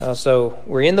So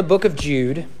we're in the book of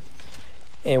Jude,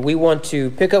 and we want to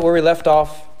pick up where we left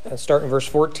off, start in verse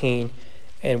 14,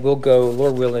 and we'll go,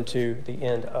 Lord willing, to the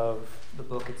end of the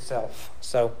book itself.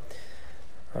 So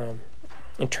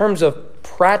in terms of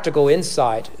practical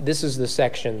insight, this is the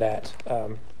section that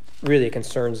really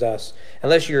concerns us,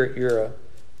 unless you're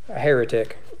a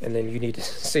heretic, and then you need to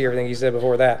see everything he said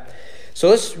before that. So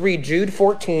let's read Jude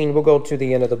 14. We'll go to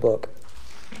the end of the book.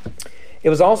 It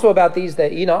was also about these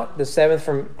that Enoch, the seventh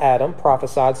from Adam,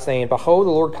 prophesied, saying, Behold,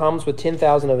 the Lord comes with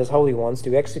 10,000 of his holy ones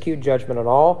to execute judgment on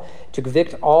all, to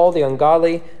convict all the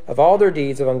ungodly of all their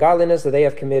deeds of ungodliness that they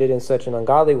have committed in such an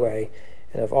ungodly way,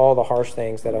 and of all the harsh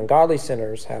things that ungodly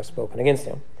sinners have spoken against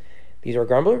him. These are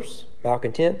grumblers,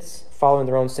 malcontents, following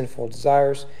their own sinful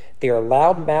desires. They are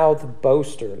loud-mouthed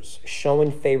boasters,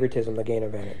 showing favoritism to gain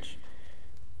advantage.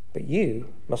 But you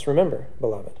must remember,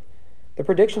 beloved, the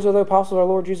predictions of the apostles of our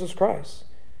Lord Jesus Christ.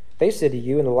 They said to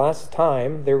you, in the last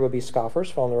time there will be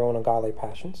scoffers following their own ungodly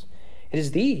passions. It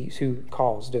is these who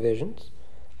cause divisions,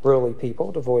 worldly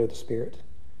people devoid of the Spirit.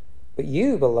 But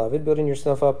you, beloved, building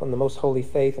yourself up on the most holy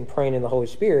faith and praying in the Holy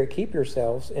Spirit, keep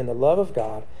yourselves in the love of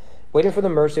God, waiting for the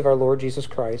mercy of our Lord Jesus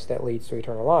Christ that leads to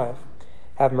eternal life.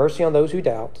 Have mercy on those who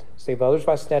doubt. Save others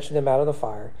by snatching them out of the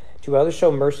fire. To others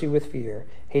show mercy with fear,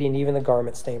 hating even the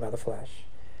garment stained by the flesh.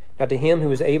 Now to him who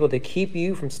is able to keep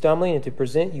you from stumbling and to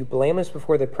present you blameless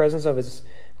before the presence of his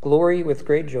glory with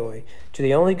great joy, to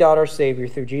the only God our Savior,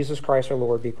 through Jesus Christ our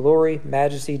Lord, be glory,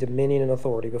 majesty, dominion, and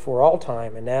authority before all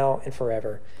time and now and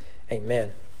forever.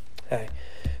 Amen. Okay.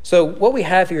 So what we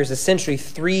have here is essentially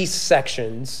three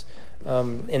sections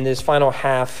in this final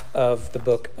half of the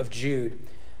book of Jude.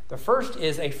 The first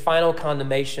is a final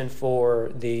condemnation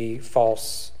for the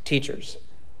false teachers,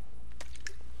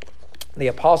 the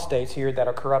apostates here that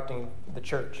are corrupting the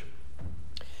church.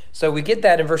 So we get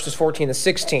that in verses 14 to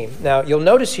 16. Now, you'll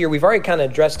notice here, we've already kind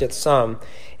of addressed it some.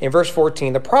 In verse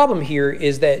 14, the problem here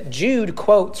is that Jude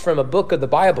quotes from a book of the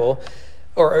Bible,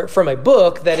 or from a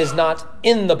book that is not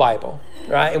in the Bible,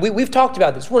 right? And we've talked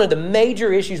about this. One of the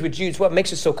major issues with Jude, what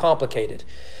makes it so complicated,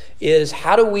 is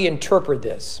how do we interpret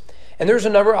this? And there's a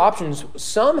number of options.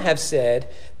 Some have said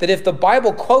that if the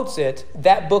Bible quotes it,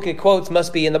 that book it quotes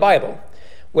must be in the Bible.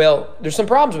 Well, there's some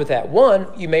problems with that. One,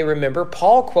 you may remember,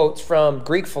 Paul quotes from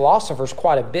Greek philosophers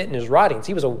quite a bit in his writings.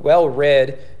 He was a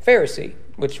well-read Pharisee,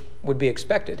 which would be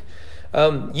expected.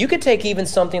 You could take even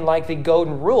something like the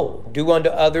golden rule, do unto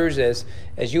others as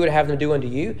you would have them do unto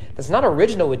you. That's not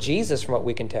original with Jesus from what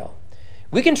we can tell.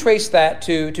 We can trace that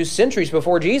to centuries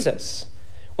before Jesus.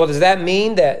 Well, does that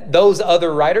mean that those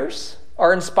other writers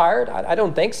are inspired? I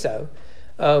don't think so.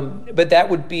 But that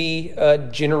would be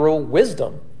general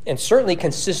wisdom, and certainly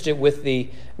consistent with the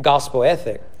gospel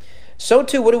ethic. So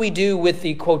too, what do we do with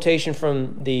the quotation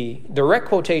from the direct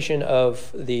quotation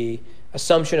of the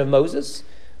Assumption of Moses,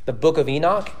 the book of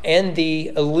Enoch, and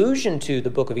the allusion to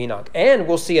the book of Enoch? And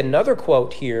we'll see another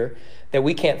quote here that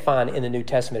we can't find in the New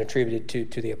Testament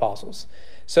attributed to the apostles.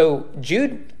 So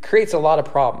Jude creates a lot of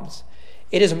problems.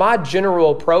 It is my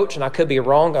general approach, and I could be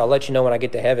wrong. I'll let you know when I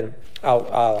get to heaven.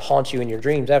 I'll haunt you in your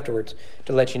dreams afterwards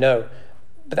to let you know.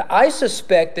 But I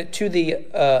suspect that to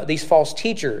these false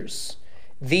teachers,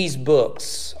 these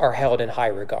books are held in high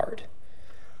regard.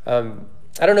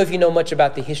 I don't know if you know much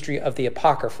about the history of the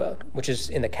Apocrypha, which is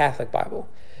in the Catholic Bible.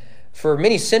 For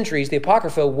many centuries, the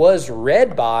Apocrypha was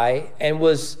read by and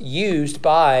was used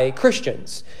by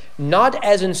Christians, not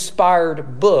as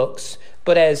inspired books,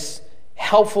 but as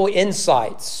helpful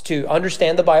insights to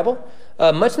understand the Bible.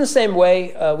 Much in the same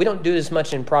way, we don't do this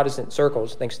much in Protestant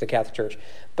circles, thanks to the Catholic Church.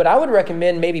 But I would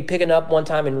recommend maybe picking up one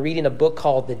time and reading a book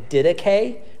called the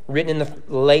Didache, written in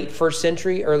the late 1st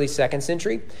century, early 2nd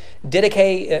century.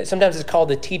 Didache, sometimes it's called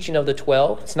the Teaching of the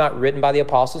 12. It's not written by the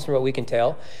apostles from what we can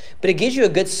tell. But it gives you a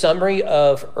good summary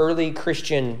of early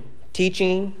Christian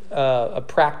teaching, of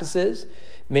practices. It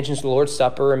mentions the Lord's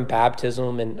Supper and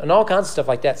baptism and all kinds of stuff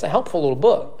like that. It's a helpful little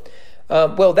book.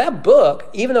 Well, that book,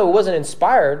 even though it wasn't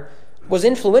inspired, was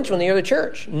influential in the early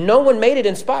church. No one made it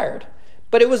inspired,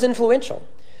 but it was influential.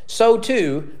 So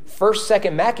too, 1st,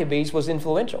 2nd Maccabees was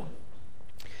influential.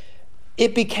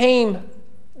 It became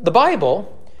the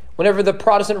Bible whenever the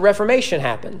Protestant Reformation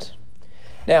happened.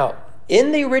 Now,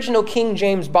 in the original King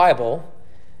James Bible,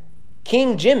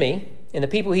 King Jimmy and the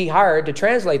people he hired to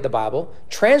translate the Bible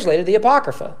translated the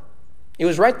Apocrypha. It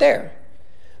was right there.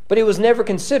 But it was never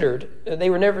considered,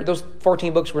 those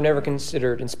 14 books were never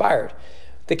considered inspired.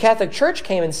 The Catholic Church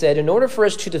came and said, in order for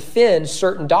us to defend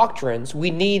certain doctrines,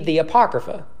 we need the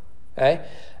Apocrypha. Okay?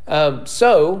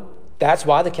 So that's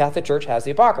why the Catholic Church has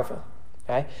the Apocrypha.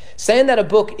 Okay? Saying that a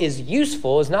book is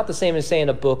useful is not the same as saying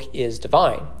a book is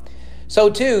divine. So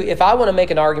too, if I want to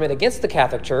make an argument against the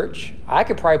Catholic Church, I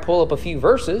could probably pull up a few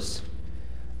verses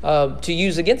to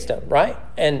use against them, right?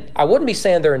 And I wouldn't be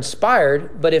saying they're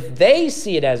inspired, but if they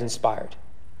see it as inspired,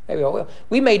 maybe well,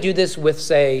 we may do this with,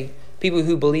 say, people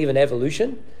who believe in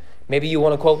evolution. Maybe you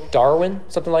want to quote Darwin,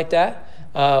 something like that,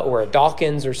 or a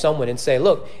Dawkins or someone, and say,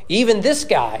 look, even this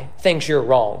guy thinks you're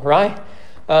wrong, right?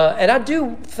 And I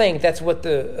do think that's what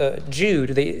the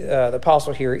Jude, the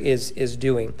apostle here, is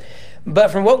doing.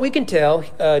 But from what we can tell,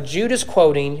 Jude is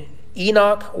quoting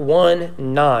Enoch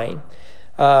 1:9.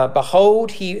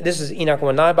 Behold, this is Enoch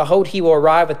 1:9. Behold, he will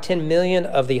arrive with 10 million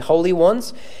of the holy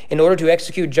ones in order to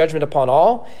execute judgment upon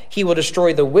all. He will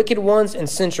destroy the wicked ones and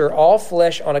censure all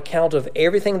flesh on account of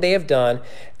everything they have done,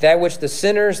 that which the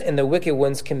sinners and the wicked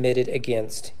ones committed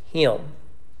against him.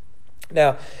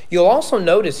 Now, you'll also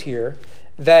notice here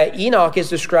that Enoch is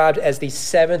described as the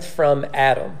seventh from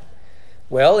Adam.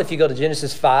 Well, if you go to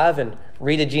Genesis 5 and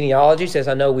read the genealogy, as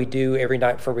I know we do every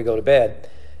night before we go to bed,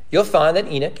 you'll find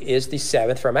that Enoch is the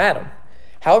seventh from Adam.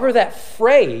 However, that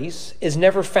phrase is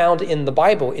never found in the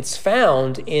Bible. It's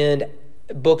found in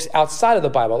books outside of the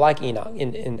Bible, like Enoch,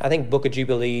 in I think Book of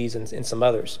Jubilees and some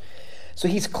others. So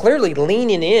he's clearly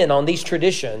leaning in on these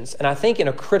traditions, and I think in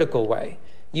a critical way,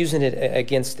 using it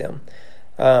against them.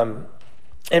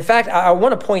 In fact, I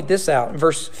want to point this out in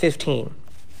verse 15.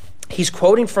 He's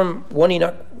quoting from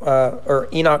Enoch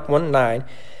 1:9,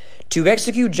 to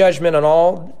execute judgment on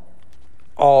all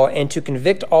and to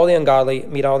convict all the ungodly,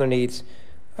 meet all their needs.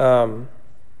 No,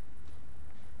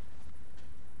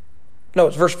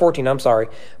 it's verse 14, I'm sorry.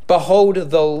 Behold,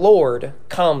 the Lord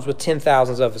comes with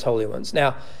 10,000s of his holy ones.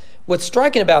 Now, what's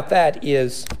striking about that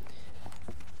is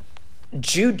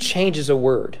Jude changes a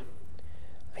word.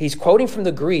 He's quoting from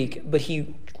the Greek, but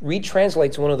he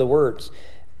retranslates one of the words.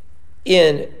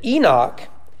 In Enoch,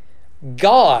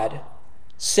 God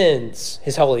sends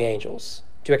his holy angels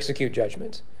to execute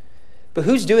judgment. But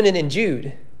who's doing it in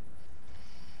Jude?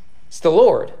 It's the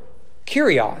Lord.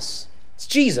 Kyrios. It's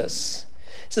Jesus.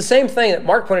 It's the same thing that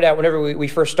Mark pointed out whenever we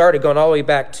first started, going all the way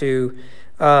back to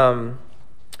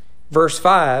verse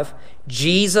 5.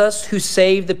 Jesus, who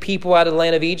saved the people out of the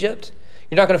land of Egypt.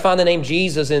 You're not going to find the name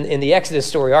Jesus in the Exodus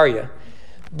story, are you?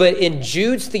 But in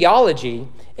Jude's theology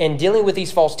and dealing with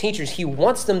these false teachers, he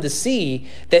wants them to see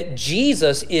that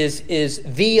Jesus is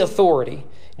the authority.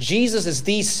 Jesus is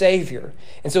the Savior.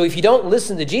 And so if you don't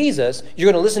listen to Jesus, you're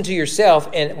going to listen to yourself,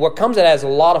 and what comes out is a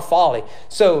lot of folly.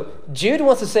 So Jude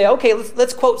wants to say, okay,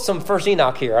 let's quote some First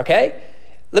Enoch here, okay?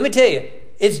 Let me tell you,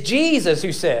 it's Jesus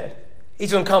who said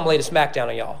he's going to come lay the smackdown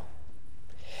on y'all.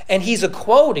 And he's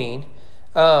equating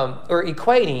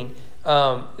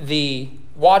the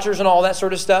watchers and all that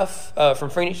sort of stuff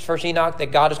from First Enoch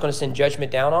that God is going to send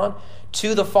judgment down on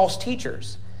to the false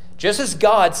teachers. Just as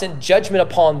God sent judgment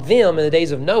upon them in the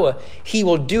days of Noah, he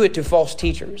will do it to false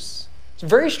teachers. It's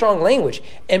very strong language.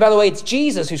 And by the way, it's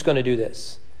Jesus who's going to do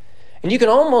this. And you can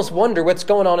almost wonder what's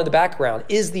going on in the background.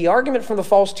 Is the argument from the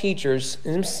false teachers,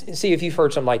 and see if you've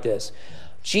heard something like this,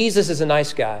 Jesus is a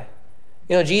nice guy.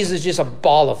 You know, Jesus is just a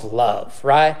ball of love,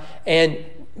 right? And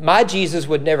my Jesus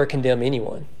would never condemn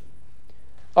anyone.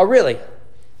 Oh, really?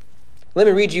 Let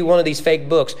me read you one of these fake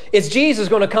books. It's Jesus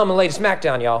going to come and lay the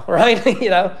smackdown, y'all, right? You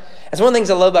know, that's one of the things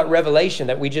I love about Revelation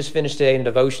that we just finished today in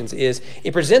devotions is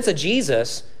it presents a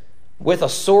Jesus with a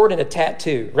sword and a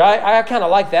tattoo, right? I kind of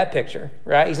like that picture,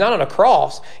 right? He's not on a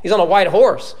cross. He's on a white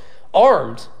horse,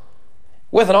 armed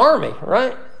with an army,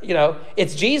 right? You know,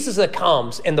 it's Jesus that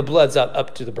comes and the blood's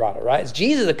up to the bridle, right? It's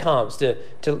Jesus that comes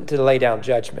to lay down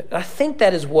judgment. And I think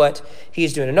that is what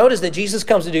he's doing. And notice that Jesus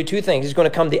comes to do two things. He's going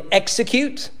to come to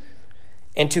execute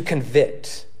and to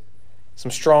convict.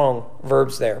 Some strong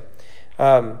verbs there.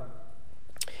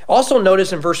 Also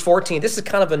notice in verse 14, this is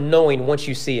kind of annoying once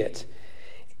you see it.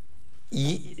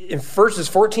 In verses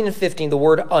 14 and 15, the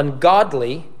word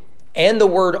ungodly and the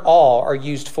word all are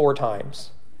used 4 times.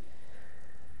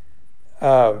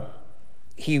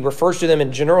 He refers to them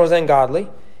in general as ungodly.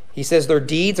 He says their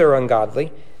deeds are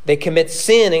ungodly. They commit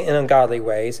sin in ungodly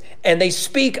ways, and they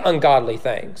speak ungodly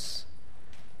things.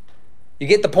 You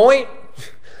get the point?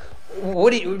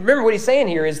 Remember what he's saying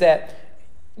here is that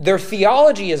their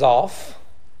theology is off,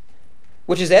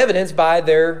 which is evidenced by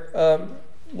their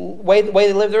way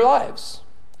they live their lives.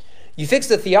 You fix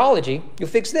the theology, you'll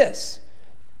fix this.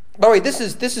 By the way, this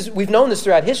is we've known this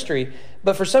throughout history,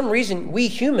 but for some reason we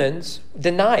humans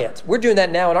deny it. We're doing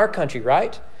that now in our country,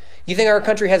 right? You think our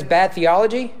country has bad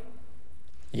theology?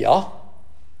 Yeah.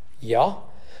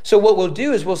 So what we'll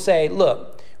do is we'll say,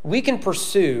 look, we can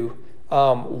pursue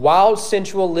wild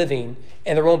sensual living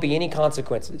and there won't be any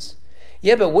consequences.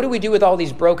 Yeah, but what do we do with all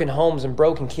these broken homes and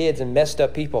broken kids and messed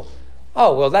up people?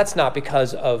 Oh, well, that's not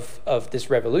because of this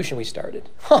revolution we started.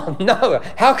 Oh, no,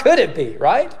 how could it be,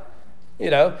 right?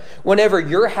 Whenever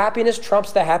your happiness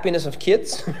trumps the happiness of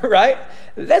kids, right?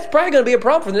 That's probably going to be a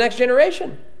problem for the next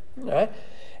generation, right?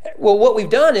 Well, what we've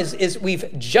done is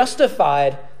we've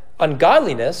justified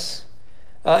ungodliness,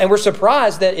 and we're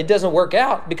surprised that it doesn't work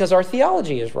out because our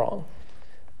theology is wrong.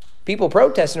 People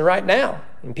protesting right now,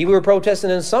 and people were protesting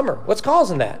in the summer. What's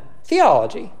causing that?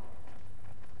 Theology.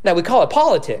 Now, we call it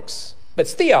politics, but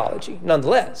it's theology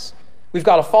nonetheless. We've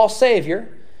got a false savior,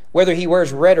 whether he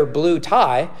wears red or blue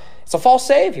tie, it's a false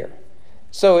savior.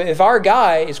 So if our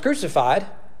guy is crucified,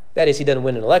 that is, he doesn't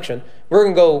win an election,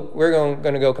 we're going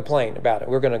to go complain about it.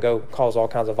 We're going to go cause all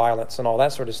kinds of violence and all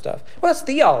that sort of stuff. Well, that's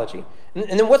theology.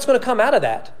 And then what's going to come out of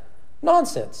that?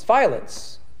 Nonsense,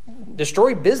 violence,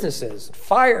 destroy businesses,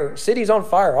 fire, cities on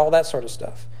fire, all that sort of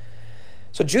stuff.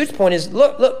 So Jude's point is,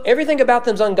 look, everything about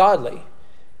them's ungodly.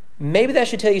 Maybe that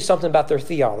should tell you something about their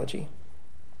theology.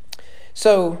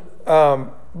 So,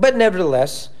 but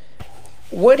nevertheless,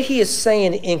 what he is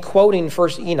saying in quoting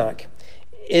First Enoch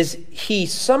is he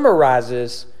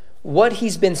summarizes what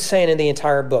he's been saying in the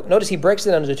entire book. Notice he breaks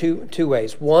it into two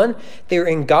ways. One, they're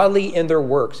ungodly in their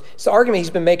works. It's the argument he's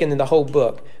been making in the whole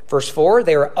book. Verse 4,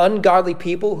 they are ungodly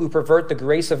people who pervert the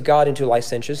grace of God into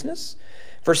licentiousness.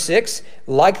 Verse 6,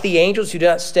 like the angels who do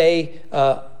not stay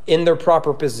in their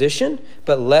proper position,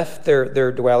 but left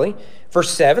their dwelling. Verse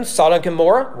 7, Sodom and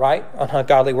Gomorrah, right?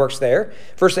 Ungodly works there.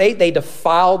 Verse 8, they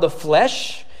defile the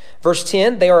flesh. Verse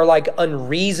 10, they are like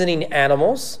unreasoning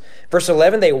animals. Verse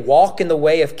 11, they walk in the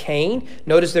way of Cain.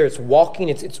 Notice there it's walking,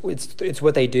 it's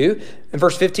what they do. In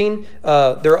verse 15,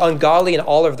 they're ungodly in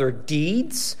all of their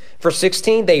deeds. Verse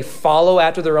 16, they follow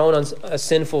after their own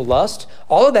sinful lust.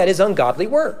 All of that is ungodly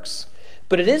works.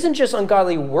 But it isn't just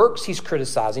ungodly works he's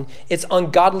criticizing, it's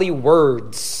ungodly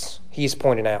words he's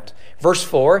pointing out. Verse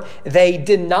 4, they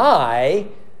deny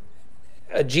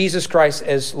Jesus Christ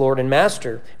as Lord and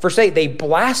Master. Verse 8, they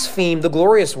blaspheme the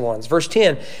glorious ones. Verse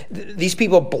 10, these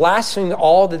people blaspheme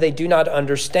all that they do not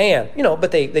understand.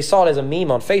 But they saw it as a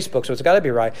meme on Facebook, so it's got to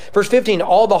be right. Verse 15,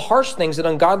 all the harsh things that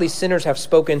ungodly sinners have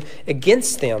spoken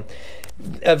against them.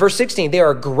 Verse 16, they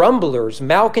are grumblers,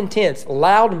 malcontents,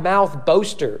 loud-mouthed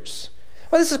boasters.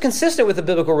 Well, this is consistent with the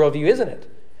biblical worldview, isn't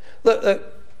it? Look,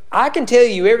 I can tell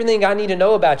you everything I need to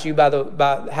know about you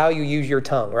by how you use your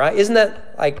tongue, right? Isn't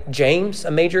that like James,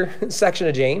 a major section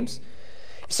of James?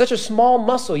 It's such a small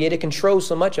muscle, yet it controls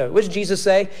so much of it. What did Jesus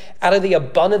say? Out of the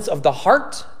abundance of the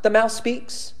heart, the mouth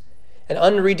speaks. An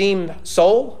unredeemed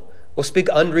soul will speak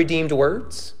unredeemed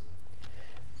words.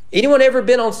 Anyone ever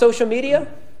been on social media?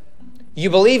 You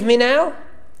believe me now?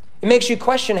 It makes you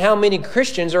question how many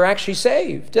Christians are actually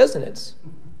saved, doesn't it?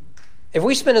 If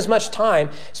we spend as much time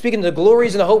speaking of the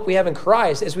glories and the hope we have in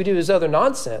Christ as we do this other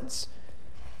nonsense,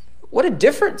 what a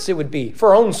difference it would be for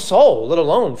our own soul, let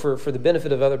alone for the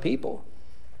benefit of other people.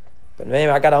 But man,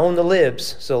 I got to own the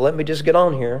libs, so let me just get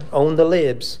on here. Own the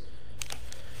libs.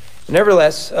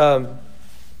 Nevertheless,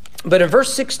 but in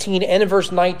verse 16 and in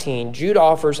verse 19, Jude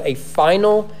offers a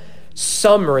final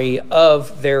summary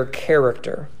of their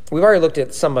character. We've already looked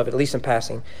at some of it, at least in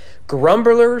passing.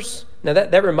 Grumblers. Now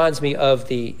that reminds me of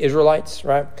the Israelites,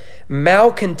 right?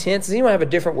 Malcontents. Does anyone have a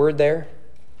different word there?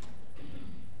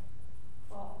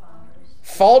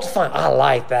 Fault finders. I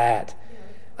like that.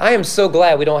 I am so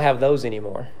glad we don't have those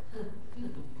anymore.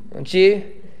 Don't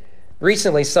you?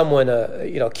 Recently, someone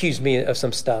accused me of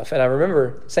some stuff, and I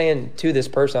remember saying to this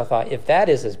person, I thought, if that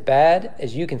is as bad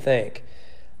as you can think,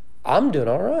 I'm doing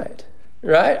all right,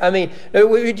 right? I mean,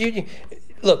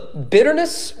 look,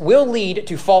 bitterness will lead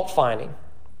to fault finding.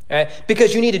 Right?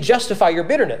 Because you need to justify your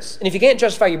bitterness. And if you can't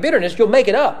justify your bitterness, you'll make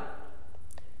it up.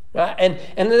 Right?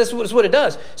 And that's what it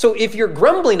does. So if you're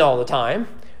grumbling all the time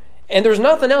and there's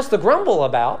nothing else to grumble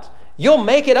about, you'll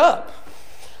make it up.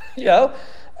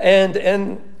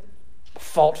 And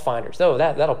fault finders. Oh,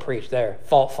 that'll preach there.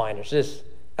 Fault finders.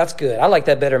 That's good. I like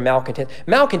that better, malcontent.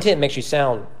 Malcontent makes you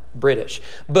sound British.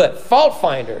 But fault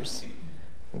finders,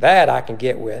 that I can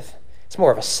get with. It's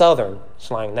more of a southern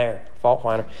slang there, fault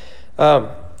finder.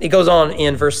 It goes on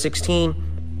in verse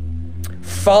 16,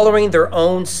 following their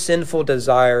own sinful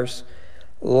desires,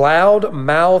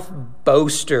 loud-mouthed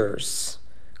boasters.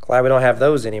 Glad we don't have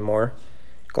those anymore.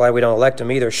 Glad we don't elect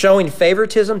them either. Showing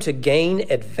favoritism to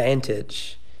gain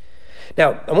advantage.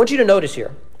 Now, I want you to notice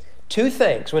here two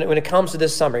things when it comes to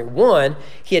this summary. One,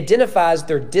 he identifies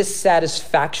their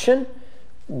dissatisfaction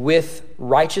with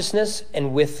righteousness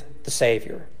and with the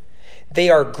Savior. They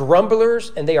are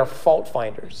grumblers and they are fault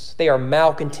finders. They are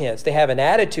malcontents. They have an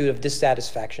attitude of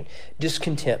dissatisfaction,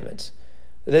 discontentment.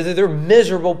 They're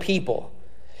miserable people.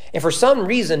 And for some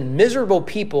reason, miserable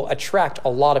people attract a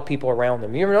lot of people around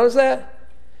them. You ever notice that?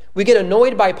 We get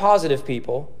annoyed by positive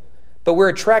people, but we're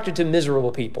attracted to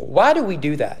miserable people. Why do we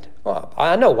do that? Well,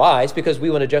 I know why. It's because we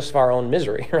want to justify our own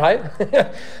misery, right?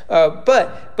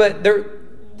 But they're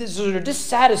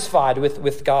dissatisfied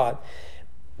with God.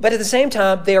 But at the same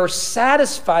time, they are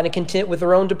satisfied and content with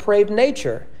their own depraved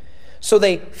nature. So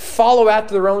they follow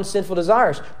after their own sinful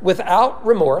desires without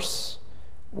remorse,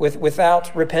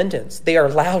 without repentance. They are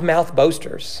loudmouth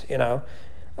boasters, and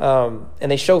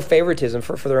they show favoritism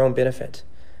for their own benefit.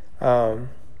 So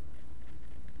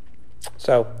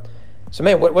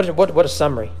man, what a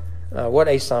summary. What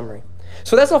a summary.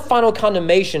 So that's a final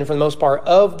condemnation, for the most part,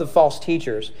 of the false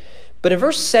teachers. But in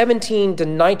verse 17 to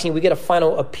 19, we get a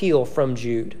final appeal from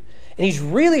Jude. And he's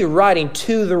really writing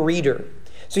to the reader.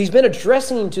 So he's been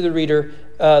addressing to the reader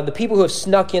the people who have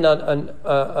snuck in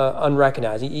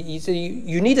unrecognized. He said,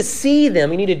 you need to see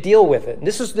them. You need to deal with it. And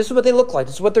this is what they look like.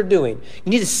 This is what they're doing. You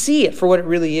need to see it for what it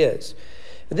really is.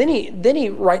 But then he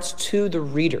writes to the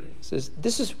reader. He says,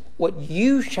 this is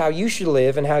how you should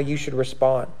live and how you should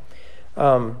respond.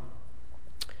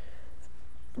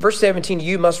 Verse 17,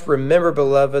 you must remember,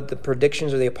 beloved, the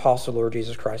predictions of the apostle Lord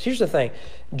Jesus Christ. Here's the thing.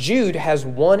 Jude has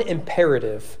one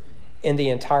imperative in the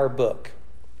entire book.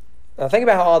 Now think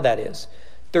about how odd that is.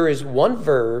 There is one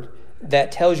verb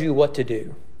that tells you what to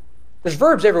do. There's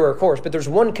verbs everywhere, of course, but there's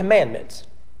one commandment.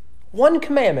 One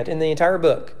commandment in the entire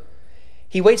book.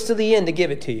 He waits till the end to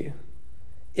give it to you.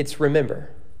 It's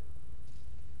remember.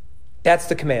 That's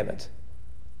the commandment.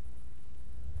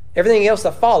 Everything else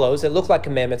that follows that look like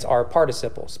commandments are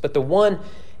participles. But the one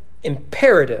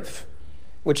imperative,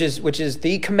 which is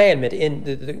the commandment in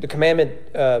the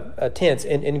commandment tense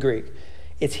in Greek,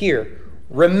 it's here.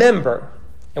 Remember.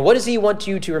 And what does he want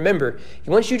you to remember? He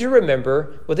wants you to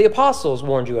remember what the apostles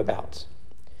warned you about.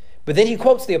 But then he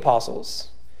quotes the apostles.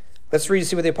 Let's read and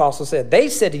see what the apostles said. They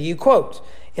said to you, quote,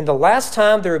 in the last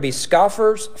time there will be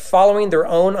scoffers following their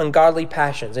own ungodly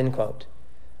passions, end quote.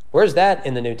 Where's that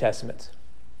in the New Testament?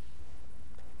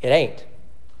 It ain't.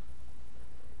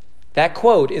 That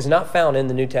quote is not found in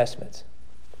the New Testament.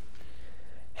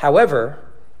 However,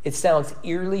 it sounds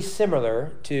eerily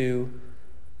similar to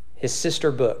his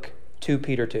sister book, 2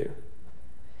 Peter 2.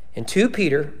 In 2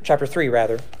 Peter, chapter 3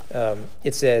 rather,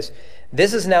 it says,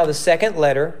 this is now the second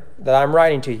letter that I'm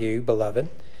writing to you, beloved.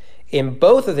 In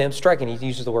both of them, striking, he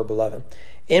uses the word beloved.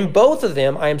 In both of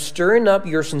them, I am stirring up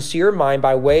your sincere mind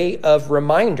by way of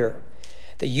reminder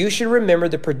that you should remember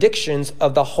the predictions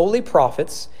of the holy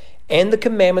prophets and the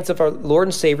commandments of our Lord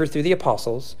and Savior through the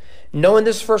apostles, knowing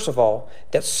this, first of all,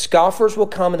 that scoffers will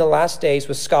come in the last days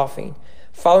with scoffing,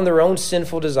 following their own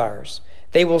sinful desires.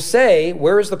 They will say,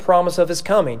 where is the promise of his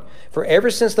coming? For ever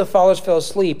since the fathers fell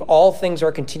asleep, all things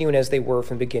are continuing as they were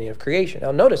from the beginning of creation.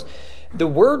 Now notice, the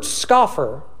word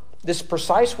scoffer, this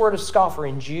precise word of scoffer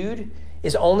in Jude,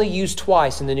 is only used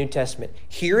twice in the New Testament.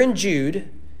 Here in Jude,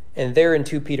 and there in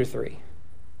 2 Peter 3.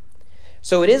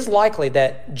 So it is likely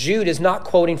that Jude is not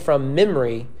quoting from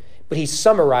memory, but he's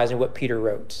summarizing what Peter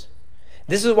wrote.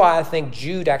 This is why I think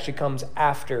Jude actually comes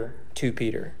after 2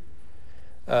 Peter.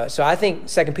 So I think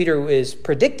 2 Peter is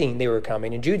predicting they were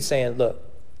coming, and Jude's saying, look,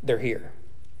 they're here.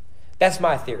 That's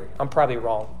my theory. I'm probably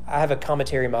wrong. I have a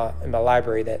commentary in my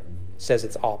library that says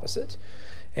it's opposite,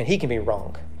 and he can be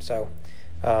wrong. So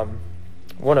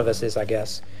one of us is, I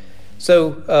guess.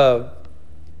 So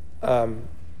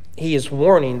he is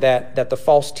warning that the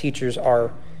false teachers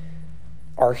are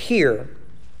here,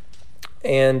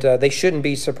 and they shouldn't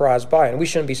be surprised by it, and we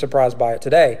shouldn't be surprised by it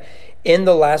today. In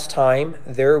the last time,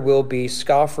 there will be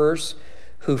scoffers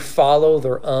who follow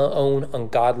their own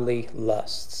ungodly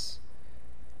lusts.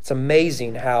 It's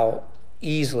amazing how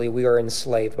easily we are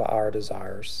enslaved by our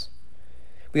desires.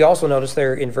 We also notice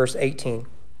there in verse 18,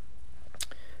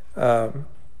 we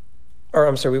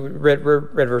read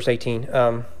verse 18.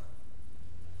 I'm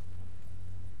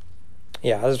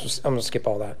going to skip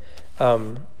all that.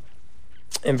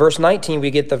 In verse 19, we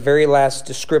get the very last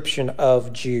description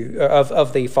of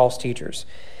the false teachers.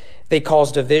 They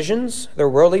cause divisions, they're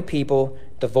worldly people,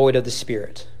 devoid of the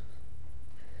Spirit.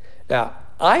 Now,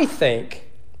 I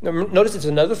think, notice it's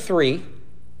another 3.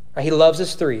 He loves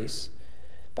his 3s.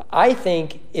 But I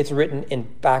think it's written in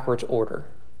backwards order.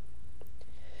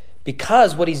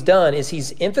 Because what he's done is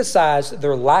he's emphasized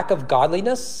their lack of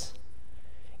godliness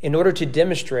in order to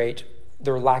demonstrate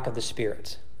their lack of the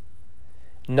Spirit.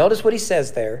 Notice what he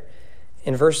says there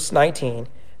in verse 19.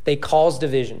 They cause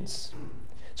divisions.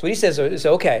 So what he says is,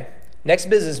 okay, next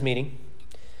business meeting,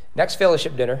 next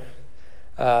fellowship dinner,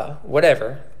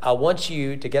 whatever, I want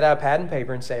you to get out a pad and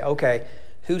paper and say, okay,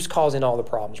 who's causing all the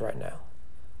problems right now?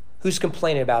 Who's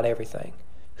complaining about everything?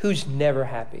 Who's never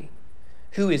happy?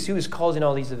 Who is causing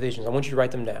all these divisions? I want you to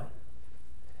write them down.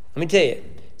 Let me tell you,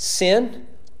 sin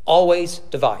always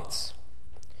divides.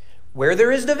 Where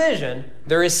there is division,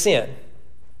 there is sin.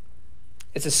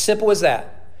 It's as simple as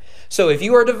that. So if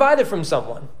you are divided from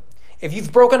someone, if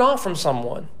you've broken off from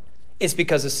someone, it's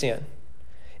because of sin.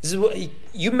 This is what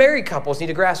you married couples need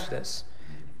to grasp this.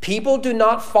 People do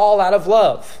not fall out of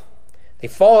love. They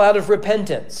fall out of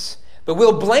repentance. But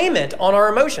we'll blame it on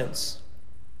our emotions.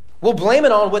 We'll blame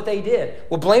it on what they did.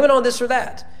 We'll blame it on this or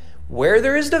that. Where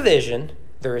there is division,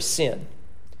 there is sin.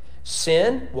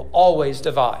 Sin will always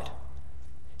divide.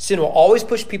 Sin will always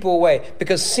push people away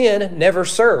because sin never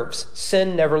serves.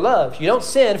 Sin never loves. You don't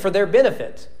sin for their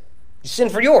benefit. You sin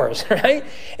for yours, right?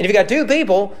 And if you got two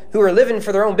people who are living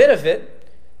for their own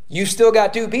benefit, you still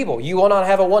got two people. You will not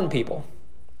have a one people.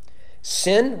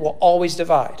 Sin will always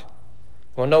divide.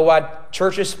 You want to know why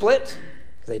churches split?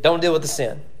 Because they don't deal with the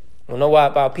sin. You want to know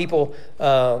why people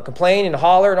complain and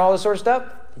holler and all this sort of stuff?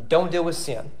 They don't deal with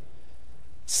sin.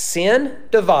 Sin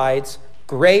divides,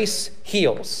 grace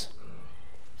heals.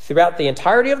 Throughout the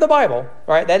entirety of the Bible,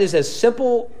 right? That is as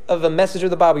simple of a message of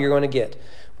the Bible you're going to get.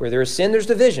 Where there is sin, there's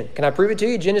division. Can I prove it to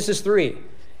you? Genesis 3.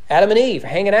 Adam and Eve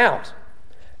hanging out.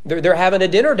 They're having a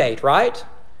dinner date, right?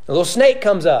 A little snake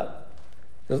comes up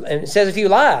and it says a few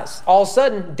lies. All of a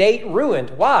sudden, date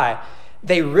ruined. Why?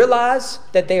 They realize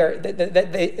that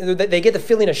they get the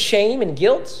feeling of shame and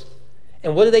guilt.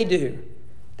 And what do?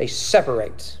 They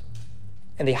separate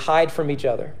and they hide from each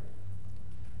other.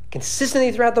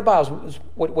 Consistently throughout the Bible is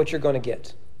what you're going to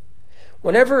get.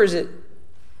 Whenever is it,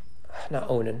 not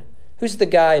Onan, who's the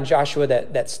guy in Joshua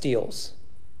that steals?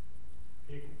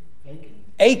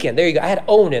 Achan, there you go. I had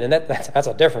Onan, and that's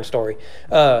a different story.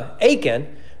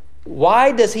 Achan,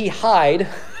 why does he hide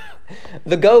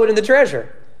the gold and the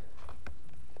treasure?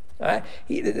 Right?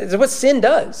 That's what sin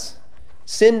does.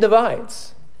 Sin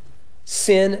divides.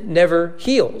 Sin never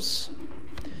heals.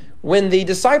 When the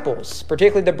disciples,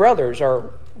 particularly the brothers,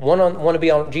 want to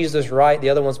be on Jesus' right, the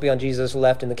other ones to be on Jesus'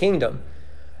 left in the kingdom,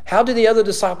 how do the other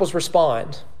disciples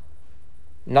respond?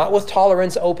 Not with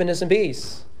tolerance, openness, and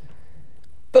peace,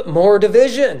 but more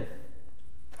division.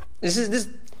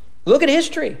 Look at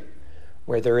history.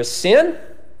 Where there is sin,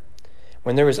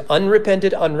 when there is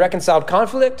unrepented, unreconciled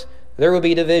conflict, there will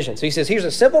be division. So he says, here's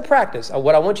a simple practice of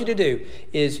what I want you to do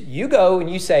is you go and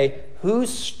you say, who's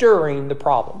stirring the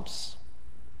problems?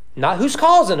 Not who's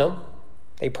causing them.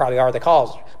 They probably are the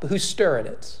cause, but who's stirring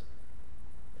it?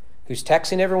 Who's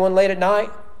texting everyone late at night?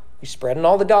 Who's spreading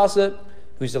all the gossip?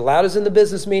 Who's the loudest in the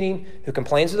business meeting? Who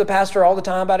complains to the pastor all the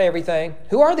time about everything?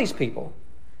 Who are these people?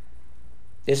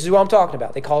 This is who I'm talking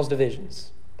about. They cause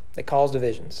divisions. They cause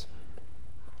divisions.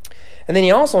 And then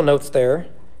he also notes there,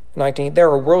 19, there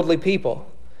are worldly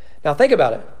people. Now think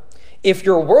about it. If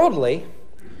you're worldly,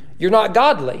 you're not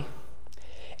godly.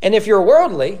 And if you're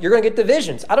worldly, you're going to get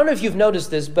divisions. I don't know if you've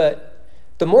noticed this, but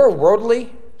the more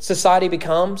worldly society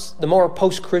becomes, the more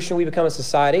post-Christian we become as a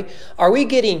society, are we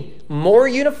getting more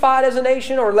unified as a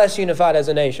nation or less unified as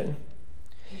a nation?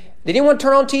 Did anyone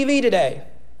turn on TV today?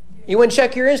 You went and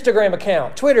check your Instagram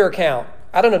account, Twitter account.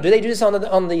 I don't know. Do they do this on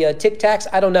the Tic Tacs?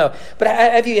 I don't know. But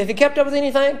have you kept up with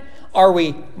anything? Are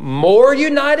we more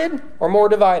united or more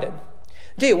divided?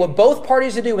 Do what both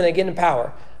parties do when they get in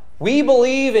power. We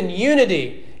believe in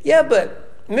unity. Yeah,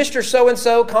 but Mr.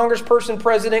 So-and-so, congressperson,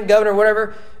 president, governor,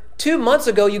 whatever, 2 months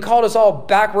ago you called us all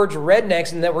backwards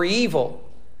rednecks and that we're evil.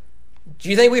 Do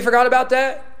you think we forgot about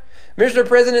that? Mr.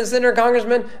 President, Senator,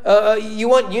 Congressman, you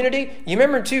want unity? You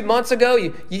remember 2 months ago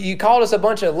you called us a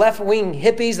bunch of left-wing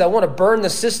hippies that want to burn the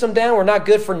system down. We're not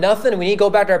good for nothing and we need to go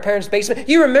back to our parents' basement.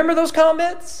 You remember those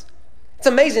comments? It's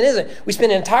amazing, isn't it? We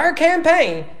spent an entire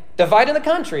campaign dividing the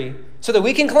country so that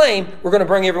we can claim we're going to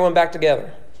bring everyone back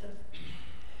together.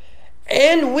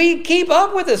 And we keep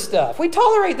up with this stuff. We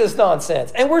tolerate this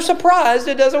nonsense. And we're surprised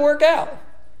it doesn't work out.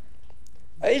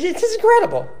 It's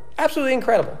incredible. Absolutely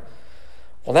incredible.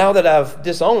 Well, now that I've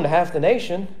disowned half the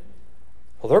nation,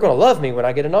 well, they're going to love me when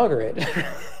I get inaugurated.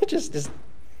 just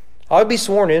I'll be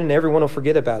sworn in and everyone will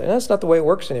forget about it. And that's not the way it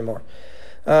works anymore.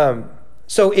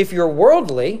 So if you're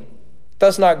worldly,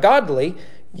 thus not godly,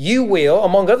 you will,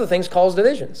 among other things, cause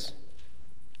divisions.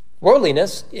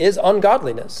 Worldliness is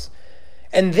ungodliness.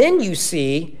 And then you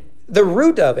see the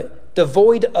root of it,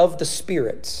 devoid of the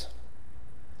Spirit.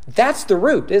 That's the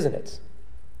root, isn't it?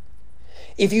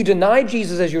 If you deny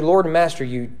Jesus as your Lord and Master,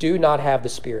 you do not have the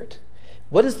Spirit.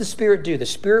 What does the Spirit do? The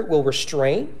Spirit will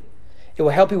restrain It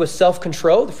will help you with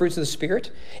self-control, the fruits of the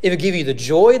Spirit. It will give you the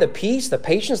joy, the peace, the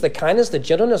patience, the kindness, the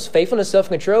gentleness, faithfulness,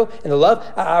 self-control, and the love.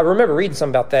 I remember reading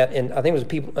something about that in, I think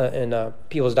it was in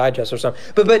People's Digest or something.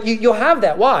 But you'll have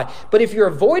that. Why? But if you're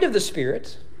void of the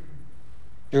Spirit,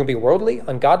 you're going to be worldly,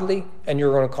 ungodly, and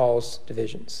you're going to cause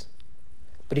divisions.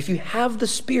 But if you have the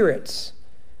Spirit,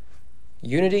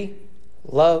 unity,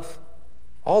 love,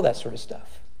 all that sort of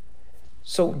stuff.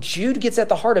 So Jude gets at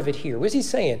the heart of it here. What is he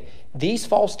saying? These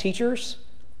false teachers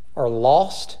are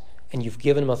lost and you've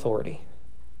given them authority.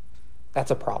 That's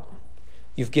a problem.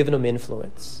 You've given them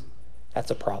influence.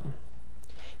 That's a problem.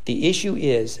 The issue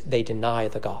is they deny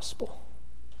the gospel.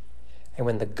 And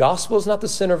when the gospel is not the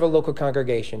center of a local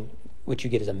congregation, what you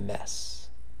get is a mess.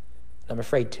 I'm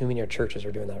afraid too many churches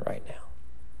are doing that right now.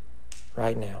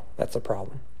 Right now. That's a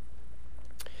problem.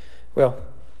 Well,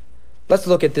 let's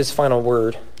look at this final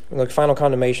word. Look, final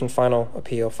condemnation, final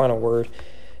appeal, final word.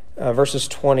 Verses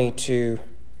 20 to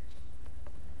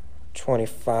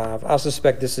 25. I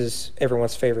suspect this is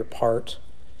everyone's favorite part.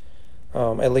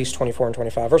 At least 24 and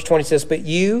 25. Verse 20 says, "But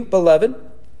you, beloved,"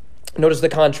 notice the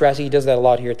contrast. He does that a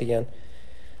lot here at the end.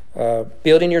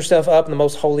 "Building yourself up in the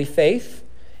most holy faith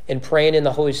and praying in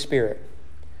the Holy Spirit."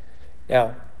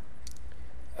 Now,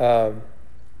 so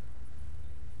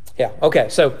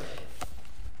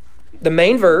the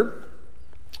main verb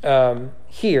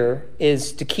here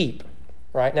is to keep,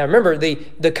 right? Now remember,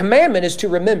 the commandment is to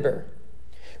remember.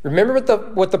 Remember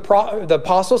what the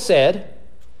apostle said,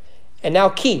 and now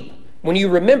keep. When you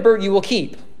remember, you will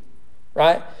keep,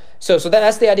 right? So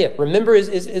that's the idea. Remember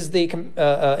is the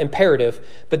imperative,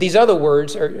 but these other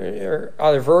words are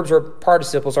either verbs or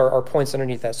participles are points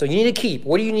underneath that. So you need to keep.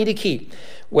 What do you need to keep?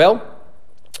 Well,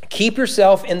 keep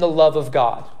yourself in the love of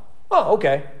God. Oh,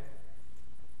 okay.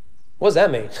 What does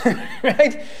that mean?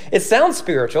 Right? It sounds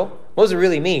spiritual. What does it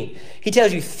really mean? He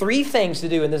tells you 3 things to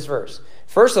do in this verse.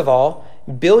 First of all,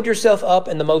 build yourself up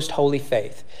in the most holy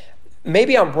faith.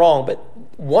 Maybe I'm wrong, but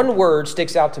one word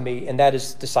sticks out to me, and that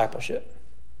is discipleship.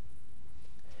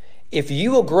 If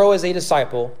you will grow as a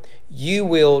disciple, you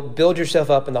will build yourself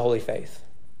up in the holy faith.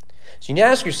 So you need to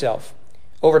ask yourself,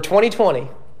 over 2020,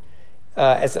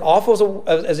 as awful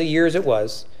as a year as it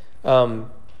was,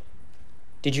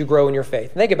 did you grow in your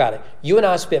faith? Think about it. You and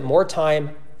I spent more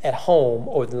time at home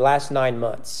over the last 9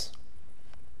 months.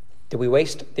 Did we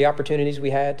waste the opportunities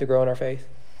we had to grow in our faith?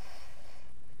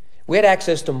 We had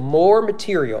access to more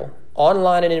material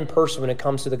online and in person when it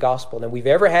comes to the gospel than we've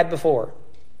ever had before.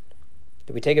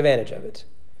 Did we take advantage of it?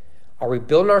 Are we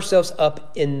building ourselves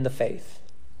up in the faith?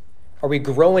 Are we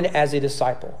growing as a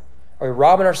disciple? Are we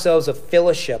robbing ourselves of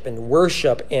fellowship and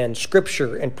worship and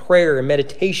scripture and prayer and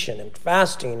meditation and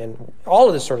fasting and all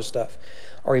of this sort of stuff?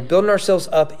 Are we building ourselves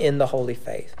up in the holy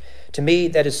faith? To me,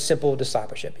 that is simple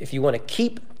discipleship. If you want to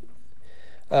keep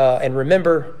and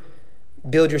remember,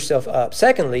 build yourself up.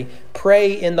 Secondly,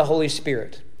 pray in the Holy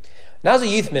Spirit. Now, as a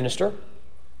youth minister,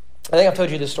 I think I've told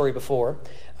you this story before.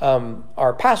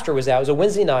 Our pastor was out. It was a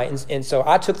Wednesday night, and so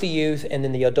I took the youth, and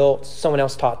then the adults, someone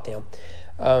else taught them.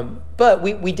 But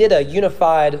we did a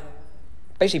unified,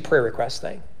 basically prayer request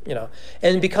thing,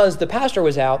 And because the pastor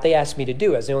was out, they asked me to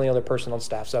do it as the only other person on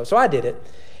staff. So I did it,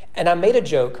 and I made a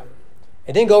joke.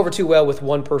 It didn't go over too well with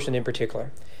one person in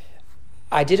particular.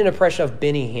 I did an impression of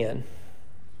Benny Hinn.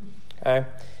 Okay,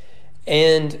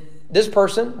 and this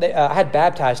person, I had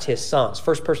baptized his sons,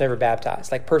 first person ever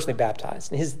baptized, like personally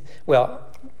baptized. And this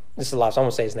is a lot, so I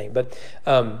won't say his name, but.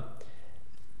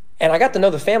 And I got to know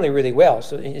the family really well.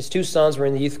 So his 2 sons were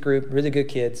in the youth group, really good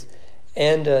kids.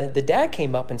 And the dad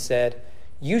came up and said,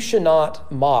 "You should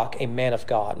not mock a man of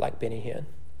God like Benny Hinn."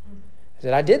 I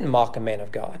said, "I didn't mock a man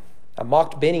of God. I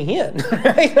mocked Benny Hinn."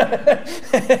 Right?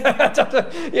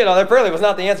 That probably was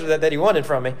not the answer that he wanted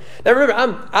from me. Now remember,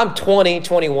 I'm 20,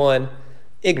 21,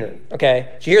 ignorant. Okay,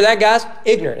 did you hear that, guys?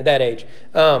 Ignorant at that age.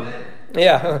 Well,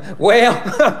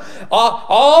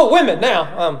 all women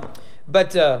now.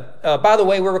 But by the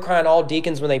way, we're requiring all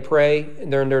deacons when they pray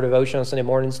during their devotion on Sunday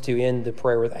mornings to end the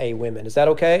prayer with "A women." Is that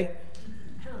okay?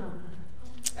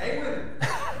 A women.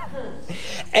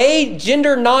 A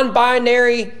gender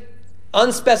non-binary,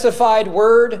 unspecified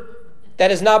word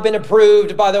that has not been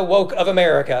approved by the woke of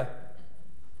America.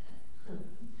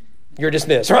 You're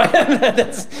dismissed, right?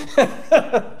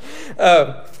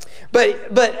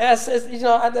 But I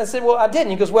said, "Well, I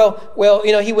didn't." He goes, well,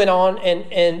 he went on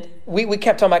and we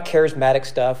kept talking about charismatic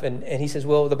stuff. And he says,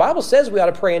 "Well, the Bible says we ought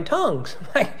to pray in tongues."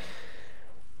 Like,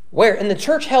 where? And the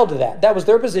church held to that. That was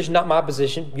their position, not my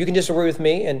position. You can disagree with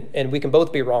me and we can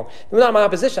both be wrong. It was not my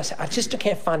position. I said, "I just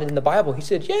can't find it in the Bible." He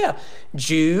said, "Yeah,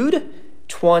 Jude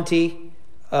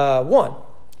 21.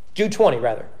 Jude 20,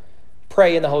 rather.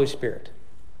 Pray in the Holy Spirit."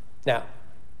 Now,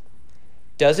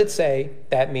 does it say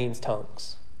that means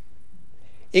tongues?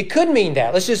 It could mean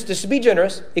that. Let's just be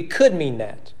generous. It could mean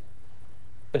that.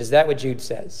 But is that what Jude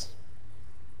says?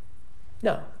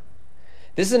 No.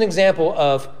 This is an example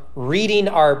of reading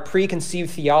our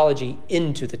preconceived theology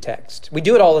into the text. We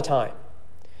do it all the time.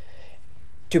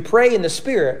 To pray in the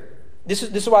Spirit, this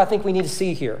is what I think we need to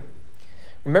see here.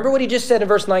 Remember what he just said in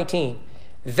verse 19.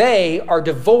 They are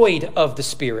devoid of the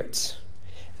spirits.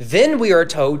 Then we are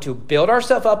told to build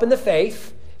ourselves up in the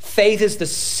faith. Faith is the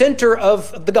center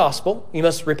of the gospel. You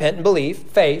must repent and believe,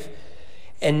 faith.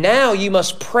 And now you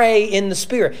must pray in the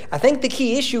Spirit. I think the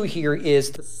key issue here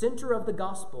is the center of the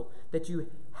gospel, that you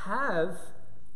have